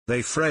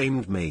They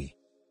framed me.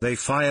 They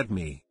fired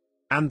me.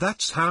 And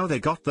that's how they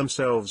got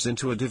themselves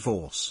into a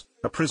divorce,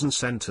 a prison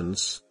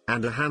sentence,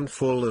 and a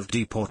handful of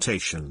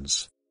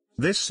deportations.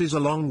 This is a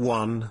long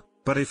one,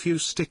 but if you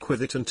stick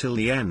with it until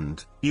the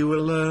end, you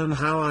will learn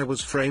how I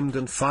was framed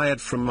and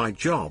fired from my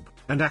job,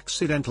 and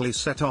accidentally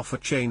set off a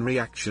chain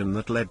reaction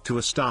that led to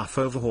a staff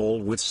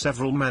overhaul with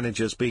several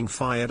managers being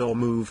fired or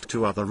moved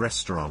to other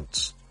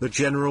restaurants, the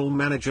general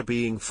manager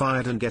being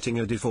fired and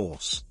getting a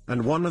divorce,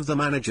 and one of the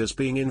managers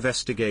being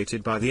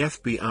investigated by the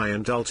FBI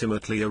and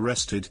ultimately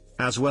arrested,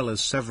 as well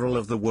as several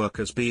of the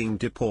workers being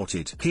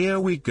deported. Here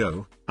we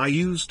go. I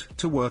used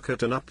to work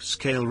at an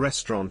upscale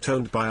restaurant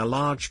owned by a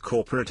large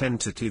corporate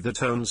entity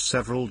that owns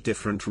several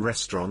different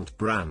restaurant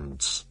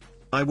brands.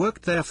 I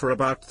worked there for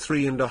about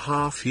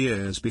 3.5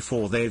 years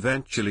before they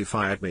eventually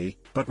fired me,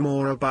 but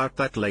more about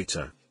that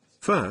later.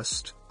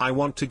 First, I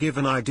want to give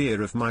an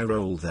idea of my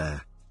role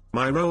there.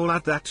 My role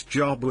at that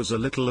job was a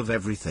little of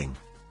everything.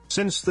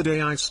 Since the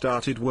day I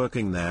started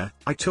working there,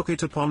 I took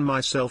it upon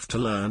myself to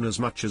learn as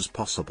much as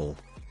possible.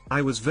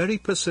 I was very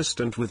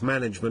persistent with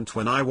management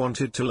when I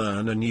wanted to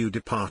learn a new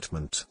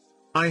department.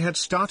 I had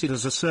started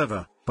as a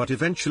server, but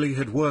eventually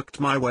had worked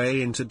my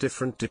way into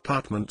different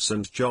departments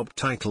and job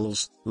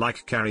titles,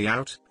 like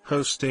carry-out,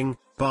 hosting,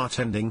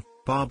 bartending,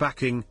 bar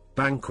backing,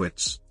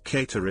 banquets,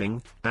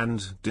 catering,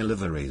 and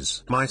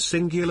deliveries. My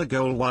singular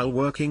goal while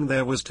working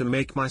there was to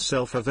make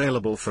myself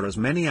available for as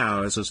many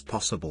hours as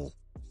possible.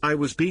 I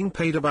was being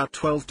paid about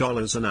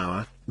 $12 an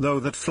hour, though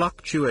that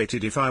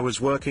fluctuated if I was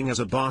working as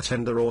a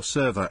bartender or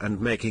server and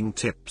making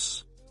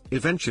tips.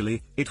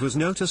 Eventually, it was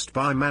noticed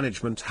by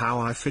management how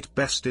I fit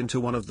best into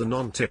one of the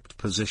non-tipped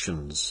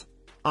positions.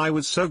 I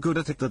was so good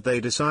at it that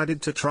they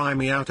decided to try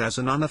me out as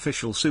an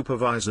unofficial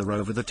supervisor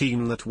over the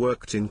team that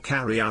worked in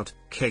carry-out,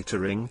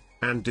 catering,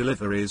 and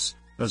deliveries,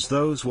 as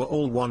those were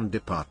all one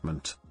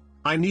department.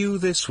 I knew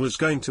this was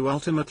going to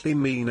ultimately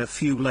mean a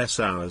few less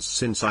hours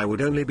since I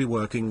would only be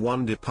working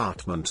one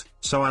department,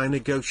 so I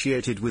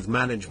negotiated with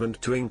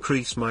management to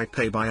increase my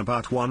pay by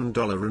about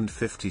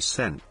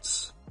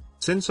 $1.50.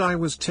 Since I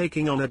was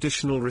taking on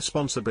additional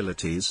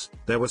responsibilities,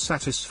 they were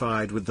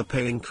satisfied with the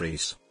pay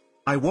increase.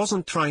 I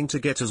wasn't trying to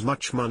get as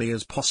much money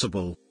as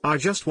possible, I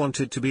just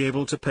wanted to be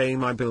able to pay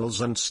my bills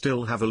and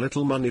still have a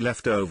little money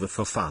left over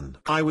for fun.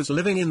 I was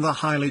living in the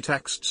highly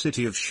taxed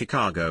city of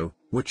Chicago,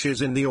 which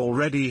is in the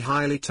already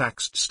highly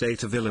taxed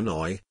state of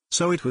Illinois,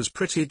 so it was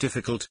pretty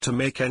difficult to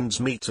make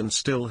ends meet and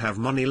still have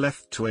money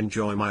left to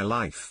enjoy my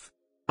life.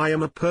 I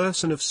am a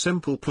person of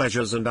simple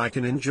pleasures and I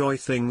can enjoy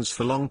things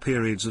for long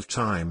periods of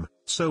time,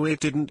 so it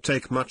didn't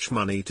take much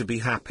money to be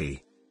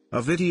happy.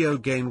 A video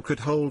game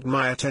could hold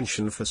my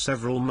attention for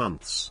several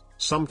months,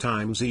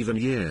 sometimes even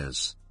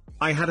years.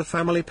 I had a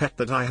family pet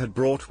that I had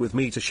brought with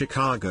me to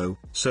Chicago,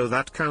 so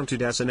that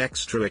counted as an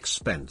extra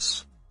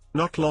expense.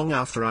 Not long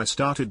after I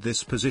started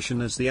this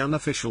position as the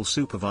unofficial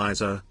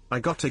supervisor, I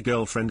got a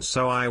girlfriend,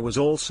 so I was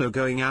also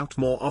going out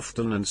more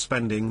often and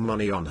spending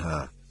money on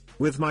her.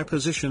 With my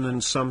position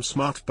and some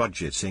smart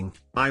budgeting,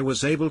 I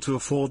was able to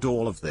afford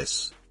all of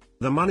this.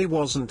 The money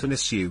wasn't an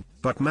issue,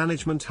 but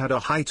management had a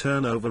high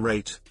turnover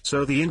rate,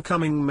 so the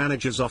incoming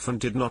managers often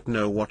did not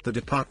know what the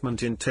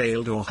department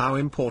entailed or how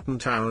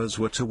important hours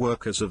were to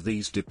workers of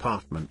these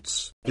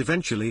departments.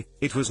 Eventually,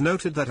 it was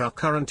noted that our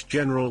current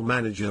general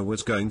manager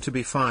was going to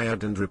be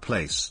fired and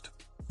replaced.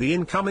 The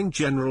incoming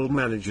general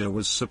manager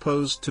was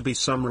supposed to be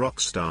some rock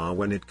star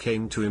when it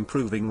came to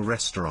improving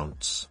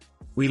restaurants.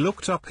 We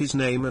looked up his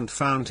name and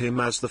found him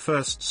as the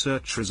first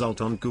search result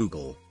on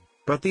Google.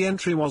 But the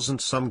entry wasn't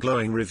some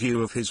glowing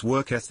review of his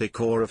work ethic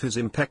or of his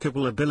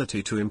impeccable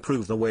ability to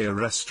improve the way a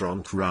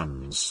restaurant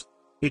runs.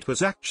 It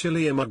was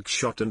actually a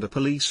mugshot and a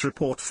police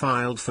report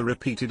filed for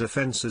repeated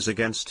offenses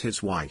against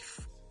his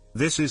wife.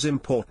 This is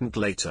important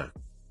later.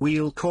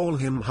 We'll call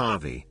him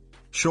Harvey.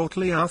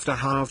 Shortly after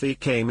Harvey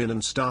came in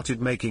and started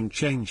making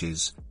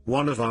changes,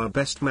 one of our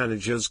best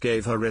managers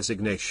gave her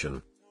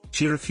resignation.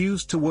 She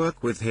refused to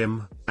work with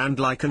him, and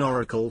like an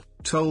oracle,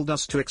 told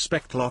us to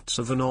expect lots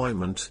of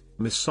annoyment,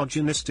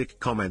 misogynistic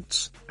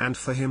comments, and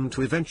for him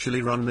to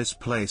eventually run this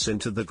place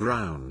into the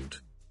ground.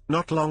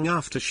 Not long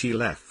after she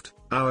left,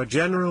 our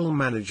general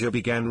manager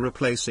began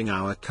replacing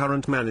our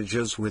current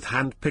managers with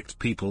hand-picked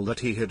people that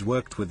he had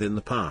worked with in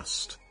the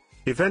past.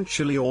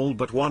 Eventually all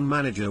but one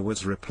manager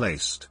was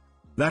replaced.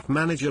 That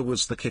manager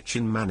was the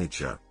kitchen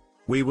manager.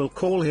 We will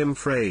call him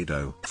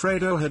Fredo.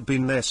 Fredo had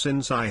been there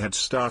since I had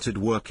started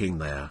working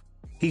there.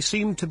 He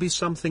seemed to be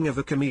something of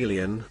a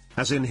chameleon,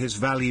 as in his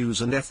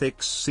values and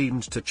ethics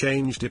seemed to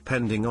change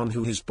depending on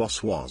who his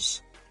boss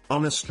was.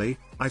 Honestly,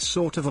 I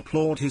sort of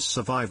applaud his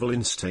survival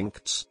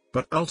instincts,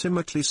 but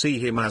ultimately see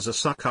him as a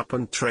suck-up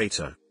and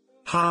traitor.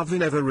 Harvey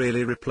never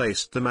really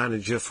replaced the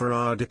manager for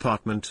our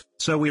department,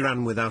 so we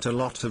ran without a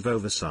lot of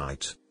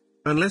oversight.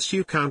 Unless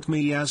you count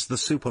me as the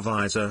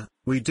supervisor,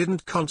 we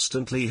didn't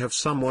constantly have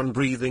someone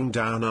breathing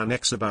down our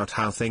necks about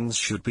how things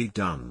should be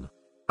done.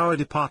 Our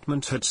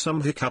department had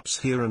some hiccups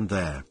here and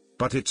there,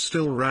 but it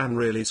still ran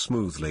really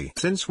smoothly.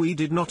 Since we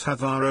did not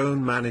have our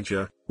own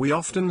manager, we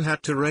often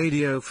had to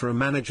radio for a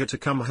manager to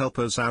come help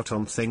us out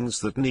on things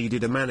that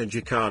needed a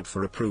manager card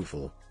for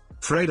approval.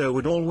 Fredo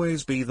would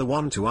always be the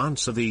one to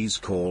answer these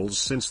calls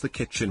since the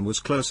kitchen was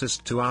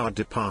closest to our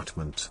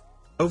department.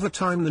 Over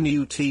time the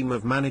new team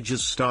of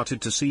managers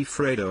started to see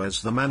Fredo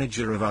as the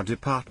manager of our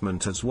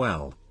department as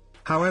well.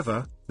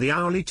 However, the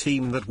hourly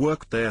team that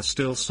worked there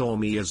still saw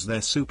me as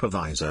their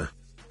supervisor.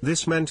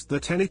 This meant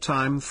that any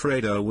time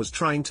Fredo was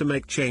trying to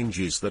make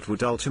changes that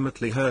would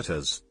ultimately hurt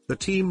us, the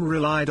team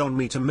relied on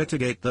me to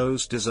mitigate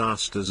those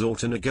disasters or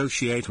to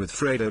negotiate with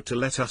Fredo to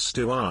let us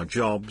do our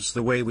jobs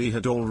the way we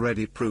had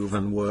already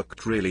proven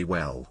worked really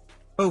well.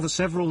 Over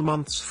several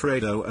months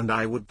Fredo and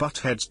I would butt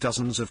heads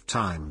dozens of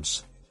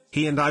times.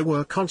 He and I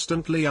were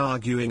constantly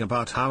arguing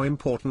about how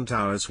important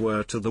hours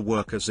were to the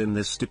workers in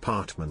this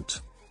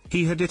department.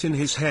 He had it in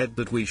his head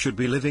that we should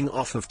be living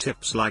off of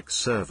tips like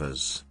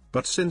servers.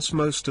 But since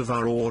most of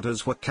our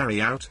orders were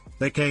carry-out,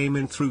 they came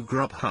in through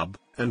Grubhub,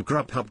 and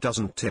Grubhub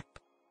doesn't tip.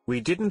 We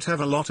didn't have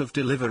a lot of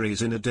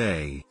deliveries in a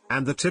day,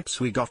 and the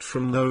tips we got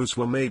from those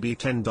were maybe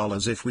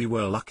 $10 if we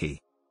were lucky.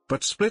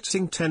 But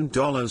splitting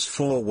 $10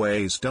 four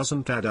ways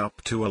doesn't add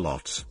up to a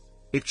lot.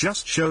 It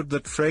just showed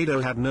that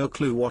Fredo had no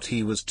clue what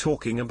he was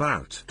talking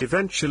about.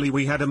 Eventually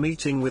we had a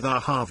meeting with our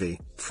Harvey,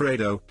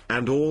 Fredo,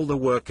 and all the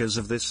workers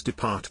of this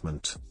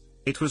department.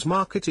 It was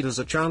marketed as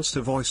a chance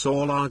to voice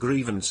all our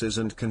grievances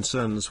and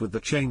concerns with the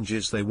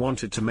changes they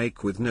wanted to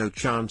make with no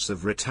chance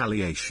of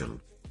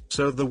retaliation.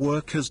 So the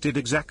workers did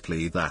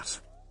exactly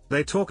that.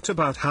 They talked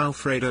about how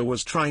Fredo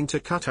was trying to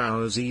cut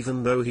hours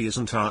even though he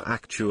isn't our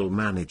actual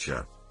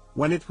manager.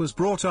 When it was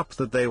brought up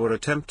that they were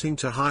attempting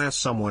to hire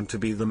someone to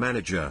be the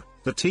manager,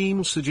 the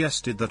team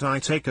suggested that I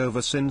take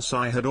over since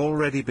I had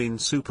already been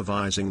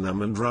supervising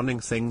them and running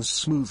things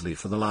smoothly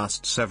for the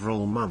last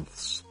several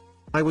months.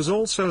 I was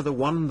also the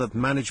one that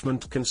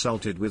management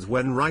consulted with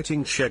when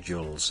writing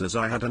schedules, as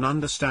I had an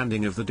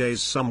understanding of the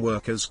days some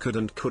workers could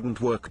and couldn't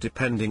work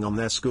depending on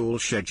their school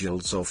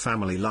schedules or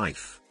family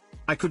life.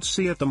 I could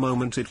see at the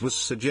moment it was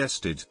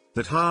suggested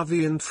that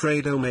Harvey and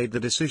Fredo made the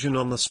decision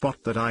on the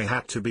spot that I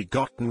had to be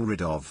gotten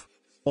rid of.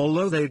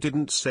 Although they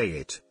didn't say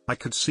it, I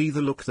could see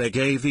the look they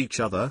gave each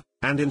other,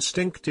 and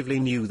instinctively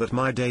knew that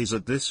my days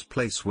at this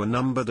place were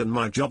numbered and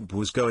my job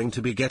was going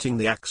to be getting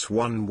the axe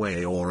one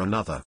way or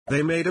another.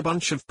 They made a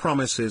bunch of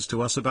promises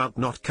to us about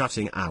not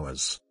cutting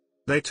hours.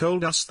 They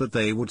told us that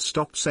they would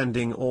stop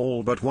sending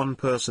all but one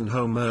person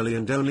home early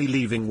and only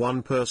leaving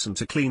one person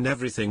to clean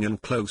everything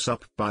and close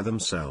up by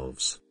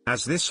themselves,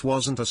 as this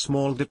wasn't a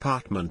small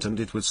department and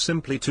it was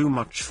simply too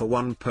much for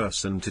one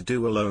person to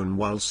do alone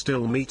while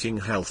still meeting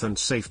health and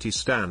safety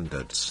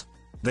standards.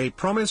 They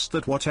promised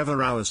that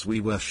whatever hours we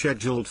were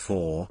scheduled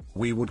for,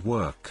 we would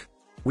work.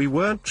 We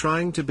weren't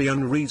trying to be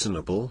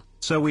unreasonable,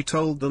 so we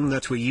told them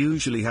that we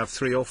usually have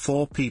 3 or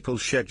 4 people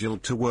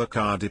scheduled to work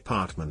our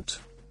department.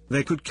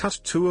 They could cut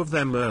 2 of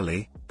them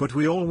early, but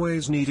we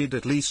always needed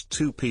at least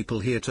 2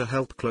 people here to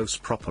help close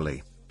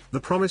properly.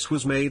 The promise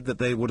was made that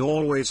they would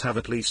always have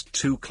at least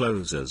 2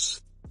 closers.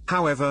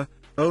 However,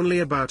 only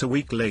about a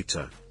week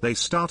later, they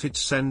started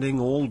sending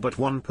all but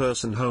one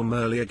person home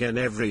early again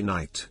every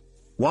night.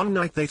 One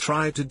night they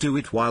tried to do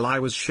it while I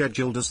was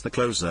scheduled as the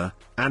closer,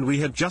 and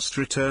we had just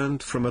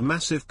returned from a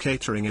massive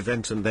catering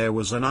event and there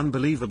was an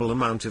unbelievable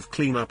amount of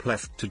cleanup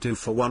left to do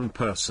for one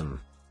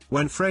person.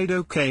 When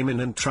Fredo came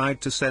in and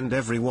tried to send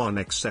everyone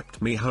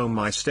except me home,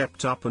 I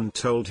stepped up and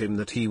told him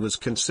that he was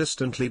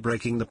consistently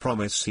breaking the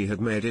promise he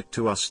had made it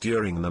to us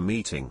during the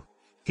meeting.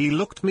 He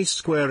looked me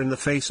square in the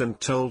face and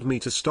told me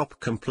to stop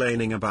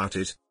complaining about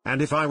it,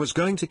 and if I was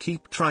going to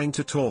keep trying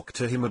to talk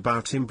to him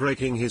about him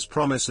breaking his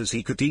promises,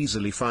 he could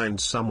easily find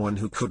someone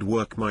who could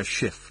work my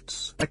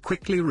shifts. I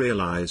quickly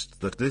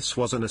realized that this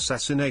was an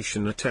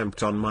assassination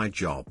attempt on my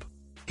job.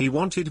 He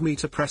wanted me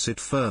to press it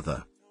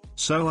further.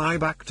 So I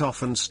backed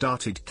off and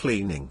started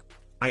cleaning.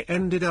 I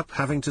ended up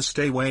having to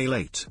stay way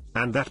late,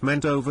 and that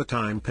meant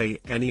overtime pay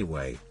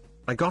anyway.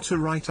 I got a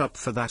write-up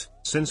for that,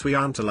 since we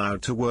aren't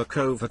allowed to work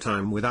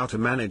overtime without a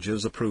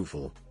manager's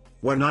approval.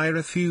 When I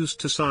refused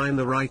to sign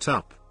the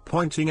write-up,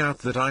 pointing out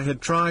that I had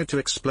tried to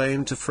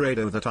explain to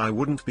Fredo that I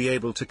wouldn't be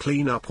able to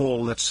clean up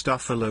all that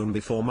stuff alone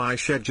before my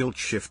scheduled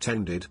shift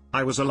ended,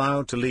 I was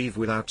allowed to leave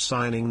without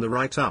signing the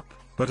write-up,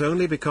 but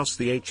only because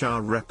the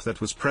HR rep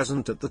that was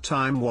present at the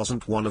time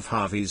wasn't one of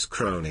Harvey's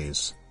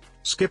cronies.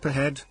 Skip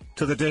ahead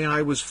to the day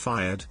I was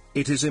fired.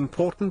 It is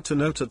important to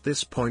note at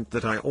this point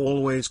that I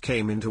always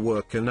came into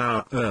work an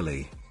hour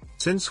early.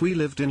 Since we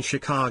lived in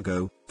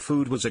Chicago,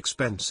 food was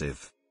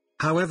expensive.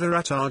 However,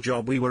 at our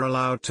job we were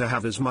allowed to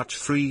have as much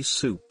free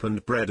soup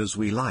and bread as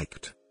we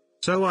liked.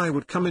 So I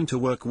would come into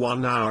work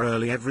 1 hour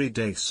early every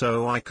day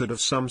so I could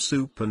have some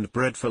soup and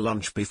bread for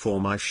lunch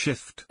before my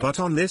shift. But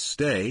on this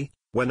day,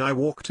 when I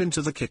walked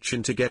into the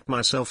kitchen to get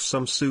myself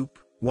some soup,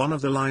 one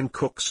of the line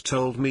cooks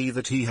told me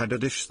that he had a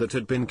dish that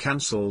had been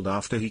cancelled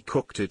after he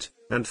cooked it,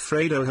 and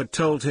Fredo had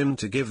told him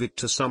to give it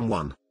to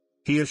someone.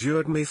 He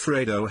assured me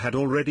Fredo had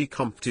already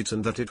comped it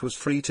and that it was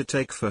free to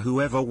take for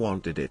whoever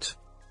wanted it.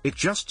 It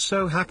just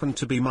so happened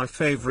to be my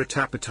favorite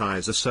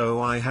appetizer,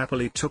 so I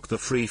happily took the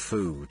free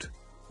food.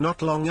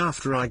 Not long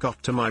after I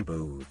got to my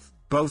booth,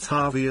 both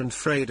Harvey and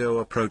Fredo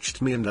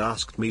approached me and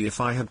asked me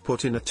if I had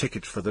put in a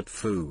ticket for that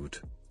food.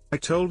 I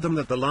told them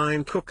that the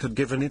line cook had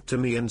given it to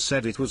me and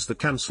said it was the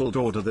cancelled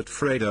order that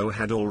Fredo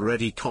had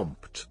already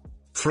comped.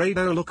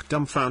 Fredo looked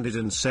dumbfounded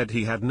and said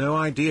he had no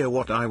idea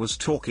what I was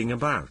talking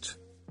about.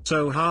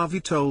 So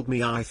Harvey told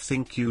me, "I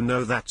think you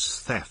know that's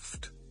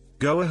theft.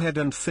 Go ahead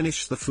and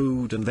finish the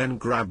food and then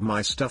grab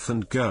my stuff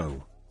and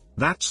go.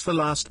 That's the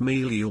last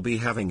meal you'll be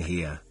having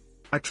here."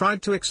 I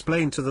tried to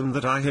explain to them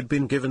that I had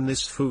been given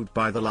this food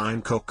by the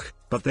line cook,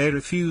 but they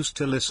refused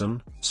to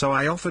listen, so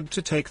I offered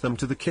to take them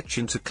to the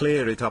kitchen to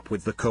clear it up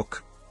with the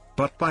cook.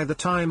 But by the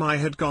time I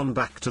had gone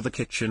back to the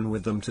kitchen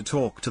with them to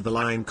talk to the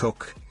line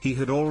cook, he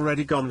had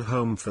already gone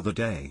home for the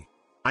day.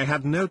 I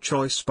had no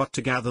choice but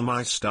to gather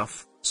my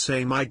stuff,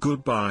 say my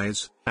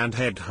goodbyes, and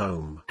head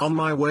home. On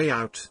my way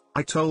out,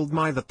 I told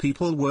the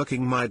people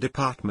working my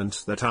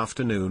department that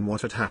afternoon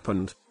what had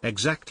happened,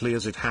 exactly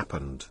as it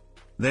happened.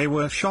 They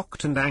were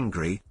shocked and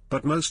angry,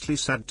 but mostly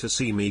sad to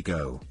see me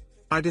go.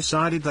 I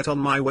decided that on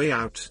my way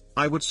out,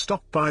 I would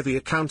stop by the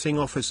accounting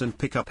office and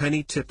pick up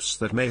any tips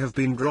that may have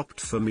been dropped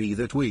for me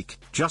that week,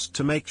 just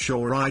to make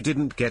sure I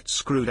didn't get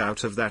screwed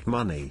out of that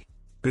money.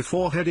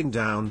 Before heading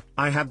down,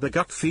 I had the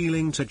gut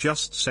feeling to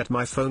just set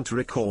my phone to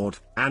record,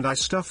 and I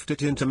stuffed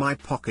it into my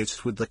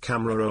pocket with the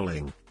camera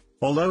rolling.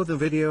 Although the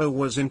video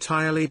was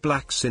entirely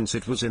black since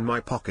it was in my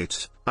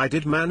pocket, I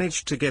did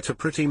manage to get a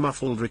pretty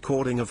muffled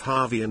recording of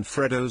Harvey and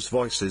Fredo's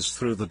voices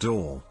through the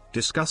door,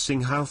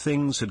 discussing how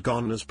things had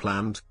gone as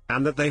planned,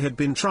 and that they had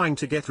been trying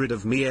to get rid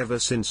of me ever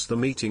since the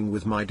meeting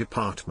with my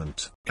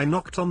department. I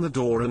knocked on the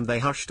door and they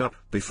hushed up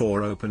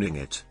before opening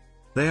it.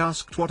 They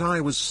asked what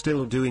I was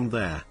still doing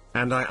there,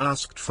 and I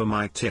asked for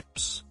my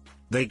tips.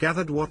 They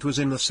gathered what was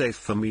in the safe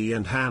for me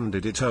and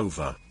handed it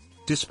over.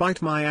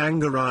 Despite my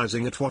anger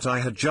rising at what I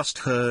had just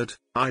heard,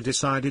 I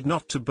decided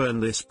not to burn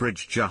this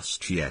bridge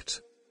just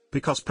yet.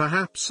 Because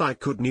perhaps I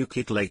could nuke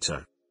it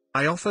later.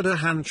 I offered a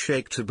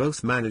handshake to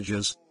both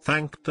managers,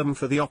 thanked them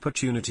for the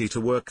opportunity to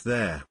work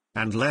there,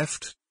 and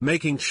left,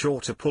 making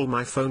sure to pull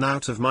my phone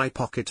out of my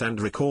pocket and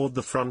record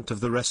the front of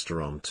the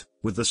restaurant,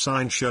 with the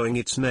sign showing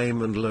its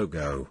name and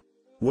logo.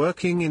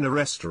 Working in a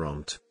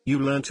restaurant, you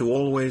learn to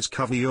always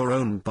cover your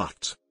own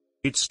butt.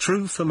 It's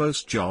true for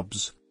most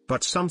jobs,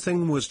 but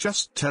something was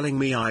just telling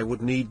me I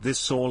would need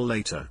this all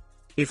later.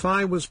 If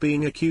I was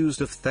being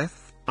accused of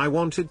theft, I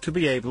wanted to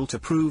be able to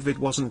prove it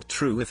wasn't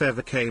true if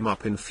ever came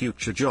up in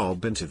future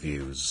job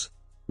interviews.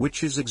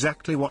 Which is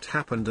exactly what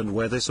happened and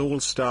where this all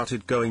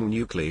started going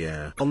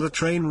nuclear. On the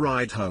train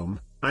ride home,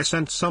 I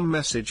sent some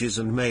messages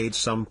and made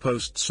some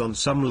posts on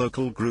some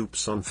local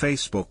groups on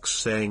Facebook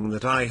saying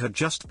that I had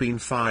just been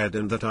fired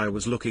and that I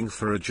was looking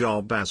for a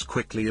job as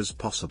quickly as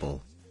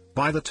possible.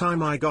 By the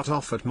time I got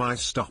off at my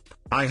stop,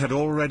 I had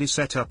already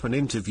set up an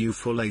interview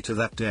for later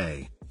that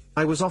day.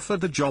 I was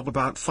offered the job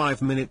about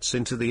 5 minutes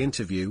into the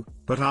interview,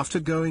 but after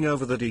going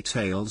over the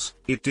details,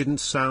 it didn't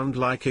sound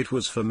like it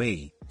was for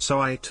me,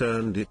 so I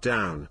turned it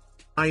down.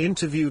 I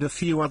interviewed a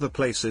few other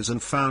places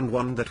and found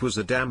one that was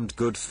a damned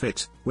good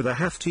fit, with a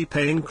hefty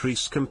pay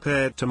increase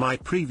compared to my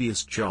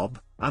previous job,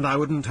 and I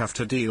wouldn't have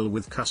to deal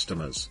with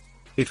customers.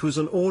 It was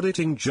an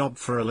auditing job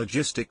for a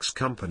logistics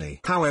company.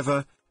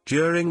 However,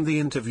 during the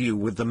interview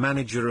with the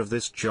manager of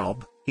this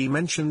job, he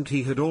mentioned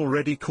he had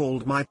already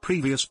called my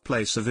previous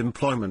place of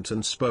employment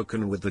and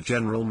spoken with the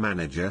general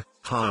manager,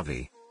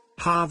 Harvey.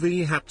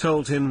 Harvey had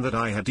told him that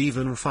I had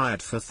even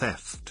fired for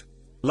theft.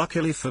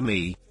 Luckily for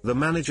me, the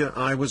manager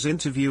I was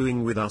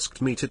interviewing with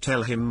asked me to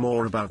tell him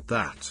more about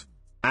that.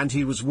 And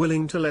he was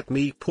willing to let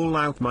me pull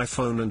out my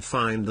phone and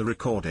find the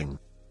recording.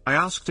 I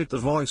asked if the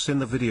voice in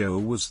the video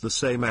was the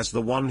same as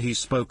the one he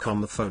spoke on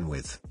the phone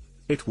with.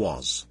 It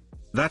was.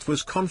 That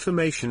was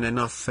confirmation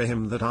enough for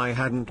him that I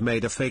hadn't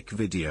made a fake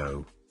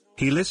video.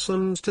 He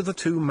listened to the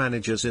two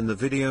managers in the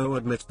video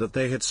admit that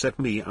they had set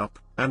me up,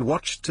 and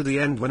watched to the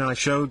end when I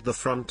showed the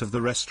front of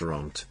the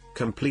restaurant,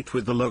 complete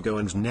with the logo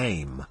and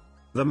name.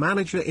 The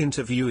manager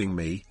interviewing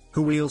me,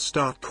 who we'll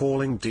start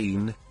calling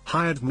Dean,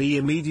 hired me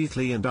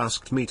immediately and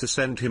asked me to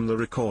send him the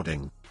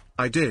recording.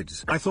 I did.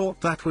 I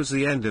thought that was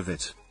the end of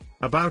it.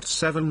 About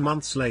 7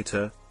 months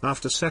later,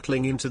 after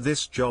settling into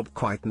this job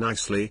quite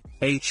nicely,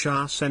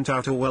 HR sent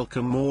out a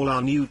welcome all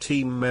our new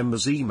team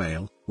members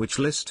email, which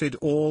listed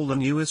all the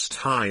newest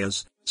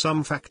hires,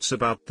 some facts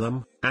about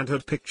them, and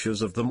had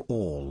pictures of them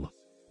all.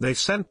 They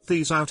sent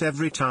these out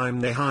every time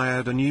they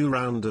hired a new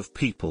round of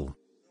people.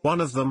 One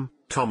of them,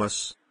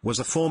 Thomas, was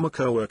a former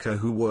coworker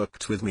who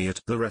worked with me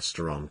at the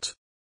restaurant.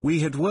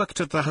 We had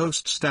worked at the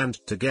host stand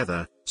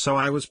together, so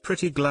I was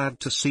pretty glad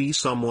to see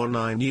someone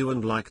I knew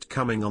and liked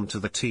coming onto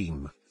the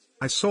team.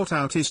 I sought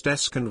out his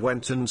desk and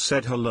went and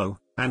said hello,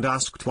 and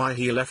asked why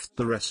he left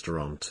the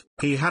restaurant.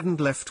 He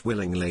hadn't left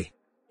willingly.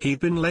 He'd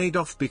been laid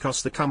off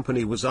because the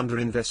company was under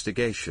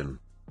investigation.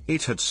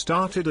 It had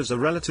started as a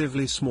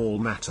relatively small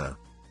matter.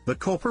 The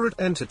corporate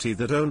entity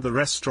that owned the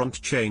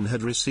restaurant chain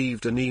had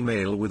received an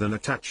email with an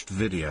attached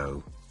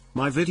video.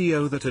 my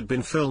video that had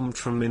been filmed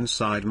from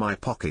inside my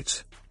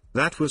pocket.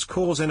 That was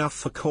cause enough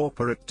for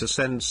corporate to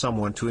send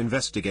someone to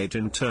investigate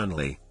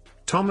internally.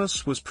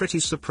 Thomas was pretty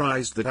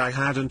surprised that I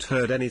hadn't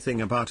heard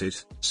anything about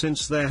it,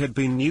 since there had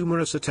been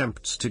numerous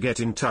attempts to get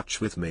in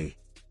touch with me.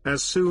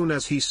 As soon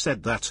as he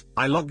said that,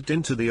 I logged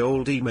into the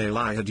old email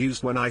I had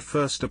used when I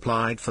first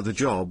applied for the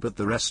job at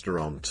the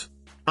restaurant.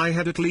 I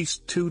had at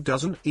least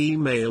 24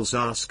 emails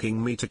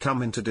asking me to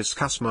come in to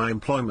discuss my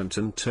employment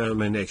and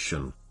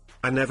termination.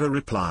 I never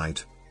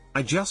replied.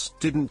 I just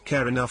didn't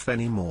care enough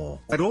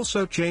anymore. I'd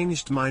also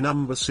changed my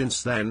number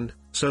since then,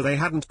 so they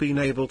hadn't been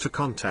able to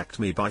contact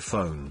me by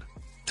phone.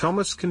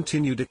 Thomas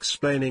continued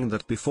explaining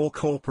that before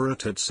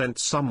corporate had sent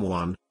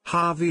someone,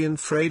 Harvey and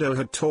Fredo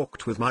had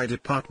talked with my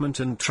department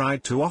and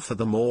tried to offer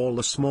them all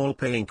a small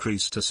pay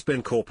increase to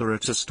spin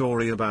corporate a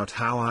story about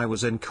how I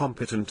was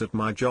incompetent at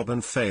my job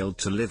and failed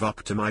to live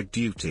up to my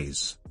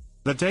duties.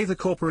 The day the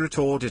corporate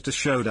auditor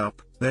showed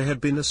up, there had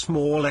been a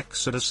small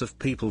exodus of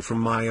people from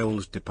my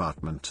old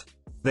department.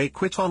 They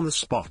quit on the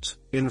spot,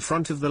 in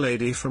front of the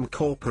lady from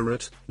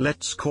corporate,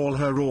 let's call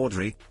her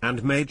Audrey,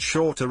 and made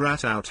sure to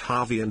rat out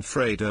Harvey and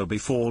Fredo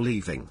before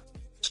leaving.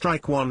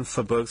 Strike one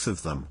for both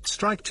of them.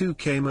 Strike two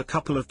came a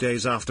couple of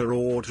days after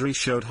Audrey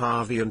showed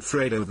Harvey and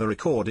Fredo the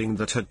recording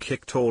that had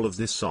kicked all of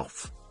this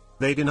off.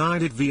 They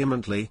denied it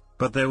vehemently,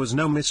 but there was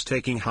no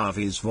mistaking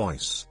Harvey's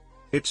voice.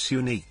 It's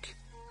unique.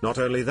 Not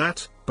only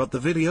that, but the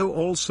video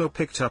also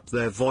picked up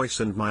their voice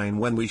and mine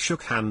when we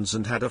shook hands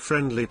and had a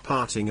friendly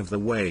parting of the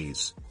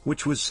ways,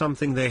 which was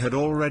something they had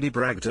already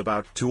bragged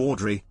about to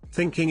Audrey,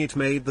 thinking it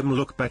made them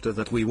look better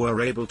that we were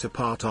able to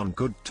part on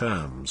good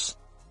terms.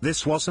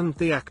 This wasn't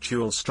the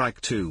actual strike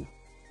two.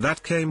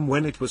 That came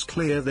when it was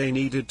clear they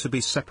needed to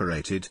be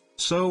separated,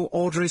 so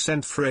Audrey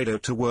sent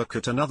Fredo to work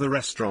at another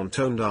restaurant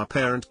owned our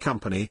parent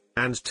company,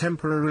 and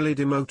temporarily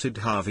demoted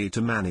Harvey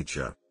to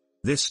manager.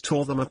 This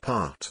tore them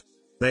apart.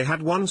 They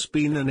had once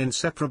been an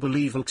inseparable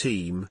evil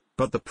team,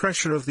 but the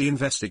pressure of the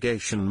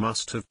investigation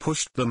must have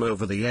pushed them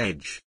over the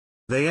edge.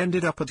 They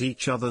ended up at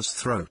each other's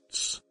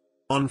throats.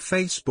 On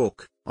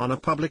Facebook, on a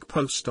public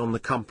post on the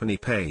company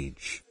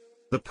page.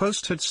 The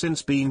post had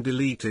since been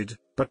deleted,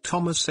 but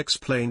Thomas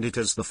explained it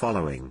as the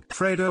following.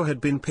 Fredo had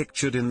been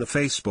pictured in the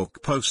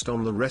Facebook post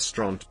on the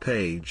restaurant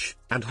page,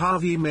 and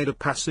Harvey made a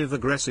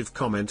passive-aggressive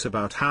comment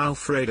about how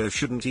Fredo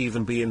shouldn't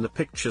even be in the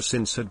picture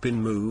since had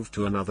been moved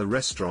to another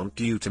restaurant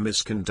due to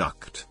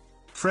misconduct.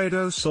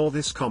 Fredo saw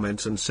this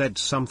comment and said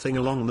something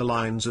along the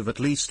lines of, at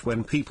least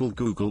when people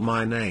Google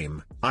my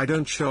name, I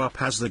don't show up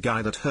as the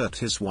guy that hurt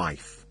his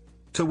wife.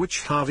 To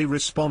which Harvey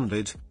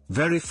responded,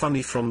 very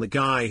funny from the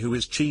guy who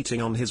is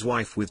cheating on his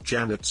wife with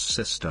Janet's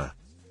sister.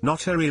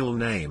 Not her real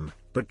name,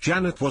 but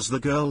Janet was the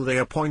girl they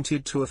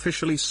appointed to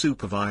officially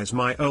supervise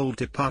my old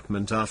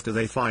department after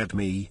they fired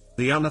me,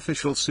 the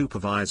unofficial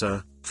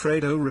supervisor.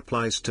 Fredo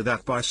replies to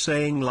that by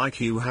saying,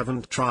 like you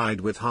haven't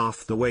tried with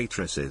half the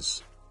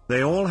waitresses.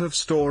 They all have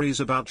stories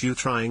about you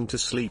trying to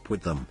sleep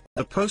with them.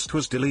 The post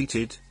was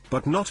deleted,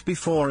 but not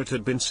before it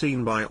had been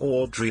seen by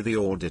Audrey the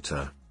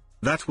auditor.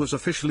 That was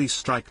officially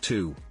strike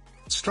two.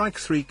 Strike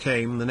three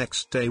came the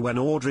next day when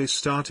Audrey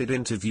started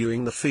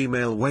interviewing the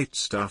female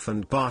waitstaff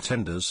and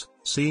bartenders,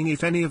 seeing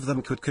if any of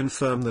them could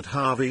confirm that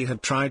Harvey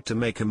had tried to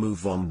make a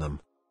move on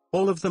them.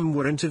 All of them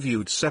were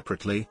interviewed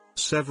separately,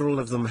 several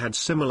of them had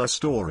similar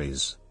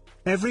stories.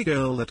 Every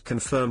girl that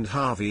confirmed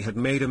Harvey had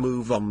made a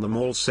move on them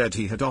all said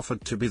he had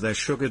offered to be their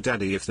sugar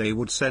daddy if they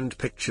would send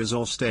pictures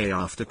or stay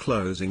after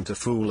closing to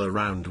fool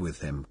around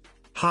with him.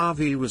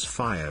 Harvey was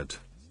fired.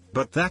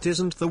 But that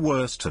isn't the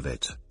worst of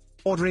it.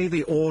 Audrey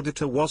the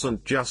auditor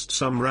wasn't just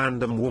some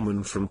random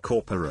woman from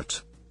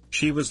corporate.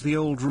 She was the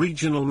old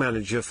regional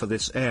manager for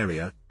this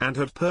area, and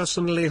had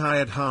personally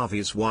hired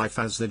Harvey's wife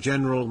as the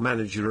general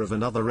manager of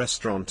another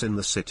restaurant in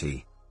the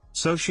city.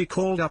 So she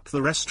called up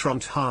the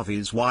restaurant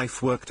Harvey's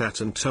wife worked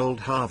at and told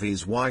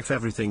Harvey's wife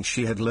everything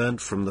she had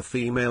learned from the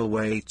female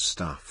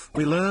waitstaff.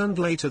 We learned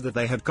later that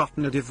they had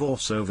gotten a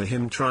divorce over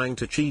him trying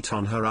to cheat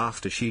on her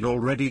after she'd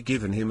already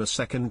given him a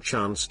second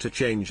chance to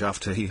change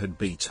after he had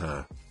beat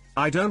her.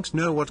 I don't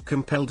know what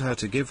compelled her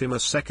to give him a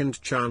second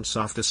chance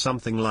after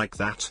something like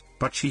that,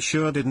 but she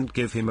sure didn't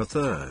give him a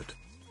third.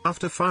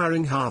 After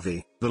firing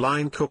Harvey, the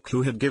line cook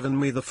who had given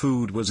me the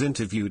food was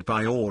interviewed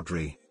by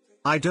Audrey.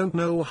 I don't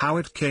know how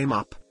it came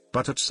up,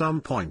 but at some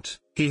point,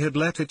 he had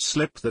let it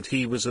slip that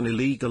he was an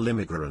illegal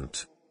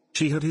immigrant.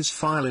 She had his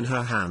file in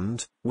her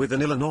hand, with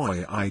an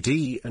Illinois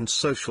ID and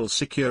social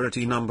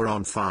security number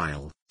on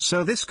file,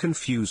 so this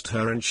confused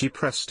her and she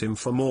pressed him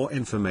for more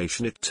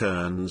information. It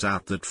turns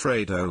out that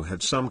Fredo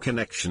had some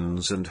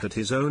connections and had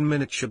his own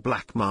miniature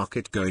black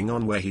market going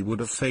on where he would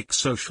have fake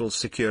social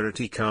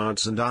security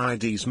cards and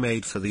IDs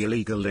made for the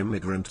illegal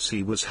immigrants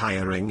he was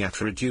hiring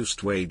at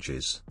reduced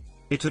wages.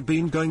 It had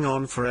been going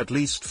on for at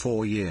least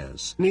 4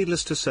 years.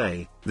 Needless to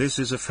say, this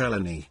is a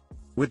felony.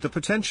 With the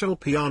potential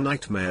PR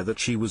nightmare that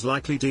she was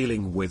likely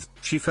dealing with,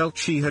 she felt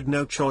she had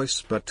no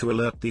choice but to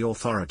alert the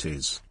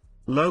authorities.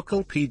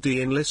 Local PD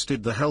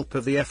enlisted the help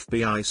of the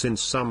FBI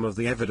since some of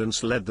the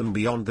evidence led them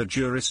beyond the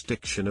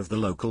jurisdiction of the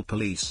local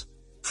police.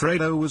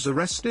 Fredo was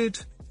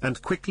arrested,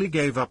 and quickly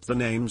gave up the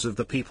names of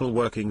the people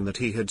working that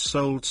he had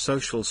sold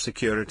social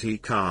security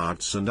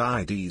cards and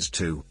IDs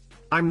to.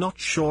 I'm not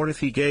sure if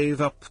he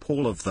gave up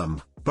all of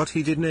them, but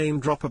he did name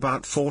drop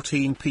about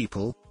 14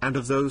 people, and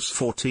of those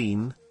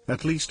 14,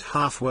 at least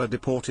half were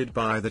deported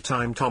by the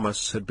time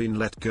Thomas had been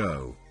let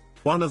go.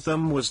 One of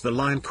them was the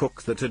line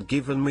cook that had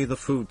given me the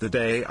food the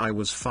day I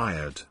was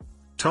fired.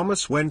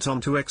 Thomas went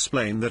on to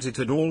explain that it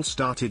had all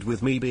started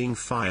with me being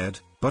fired,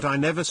 but I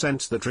never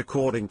sent that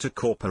recording to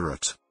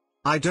corporate.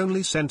 I'd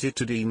only sent it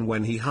to Dean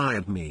when he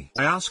hired me.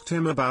 I asked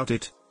him about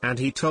it, and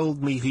he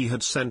told me he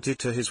had sent it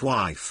to his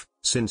wife,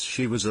 since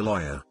she was a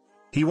lawyer.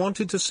 He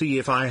wanted to see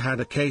if I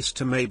had a case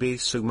to maybe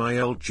sue my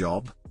old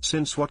job,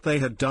 since what they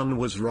had done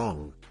was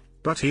wrong.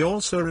 But he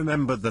also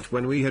remembered that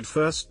when we had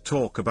first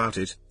talked about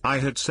it, I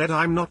had said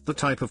I'm not the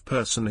type of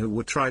person who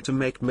would try to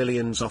make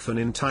millions off an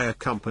entire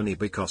company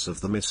because of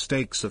the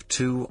mistakes of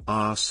two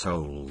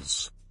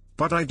arseholes.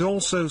 But I'd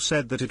also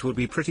said that it would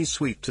be pretty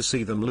sweet to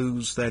see them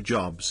lose their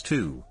jobs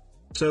too.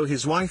 So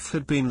his wife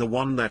had been the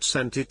one that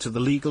sent it to the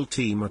legal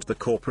team at the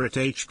corporate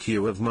HQ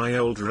of my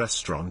old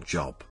restaurant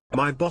job.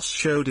 My boss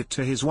showed it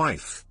to his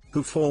wife,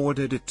 who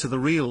forwarded it to the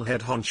real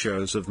head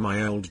honchos of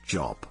my old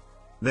job.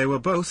 They were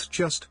both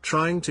just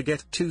trying to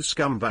get two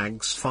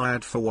scumbags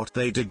fired for what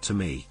they did to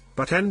me,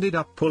 but ended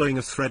up pulling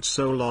a thread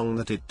so long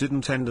that it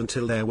didn't end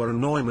until there were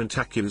annoyment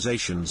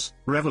accusations,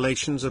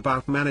 revelations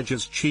about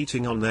managers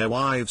cheating on their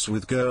wives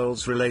with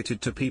girls related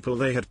to people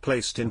they had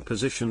placed in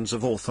positions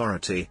of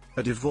authority,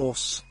 a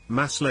divorce,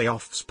 mass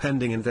layoffs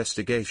pending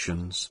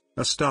investigations,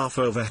 a staff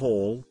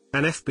overhaul,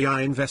 an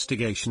FBI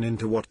investigation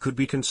into what could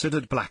be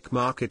considered black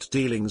market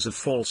dealings of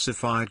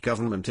falsified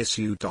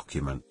government-issued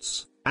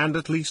documents, and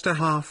at least a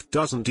half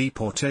dozen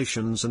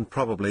deportations and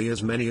probably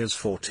as many as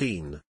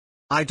 14.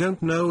 I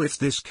don't know if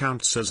this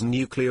counts as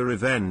nuclear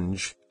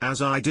revenge, as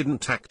I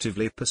didn't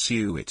actively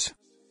pursue it.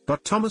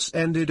 But Thomas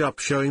ended up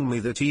showing me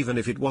that even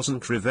if it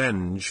wasn't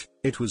revenge,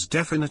 it was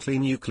definitely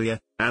nuclear,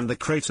 and the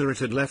crater it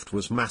had left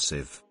was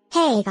massive.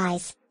 Hey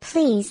guys,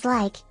 please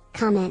like,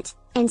 comment,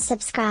 and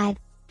subscribe.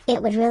 It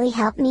would really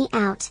help me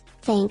out,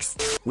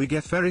 thanks. We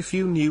get very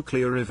few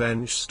nuclear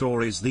revenge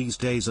stories these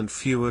days and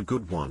fewer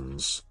good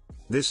ones.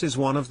 This is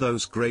one of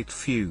those great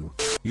few.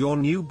 Your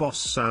new boss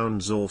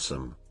sounds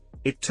awesome.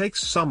 It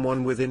takes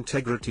someone with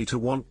integrity to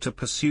want to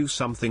pursue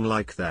something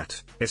like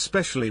that,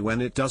 especially when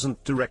it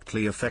doesn't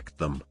directly affect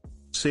them.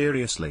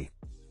 Seriously.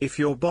 If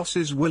your boss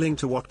is willing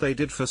to what they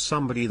did for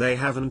somebody they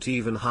haven't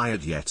even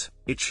hired yet,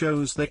 it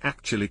shows they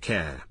actually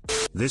care.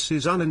 This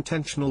is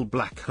unintentional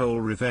black hole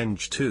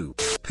revenge too.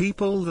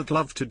 People that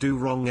love to do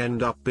wrong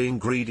end up being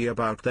greedy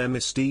about their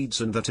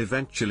misdeeds, and that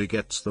eventually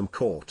gets them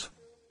caught.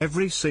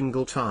 Every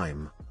single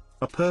time.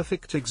 A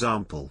perfect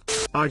example.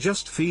 I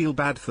just feel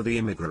bad for the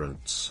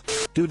immigrants.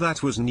 Dude,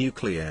 that was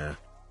nuclear.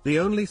 The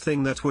only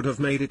thing that would have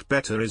made it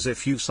better is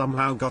if you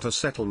somehow got a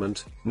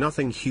settlement,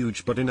 nothing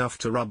huge but enough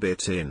to rub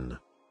it in.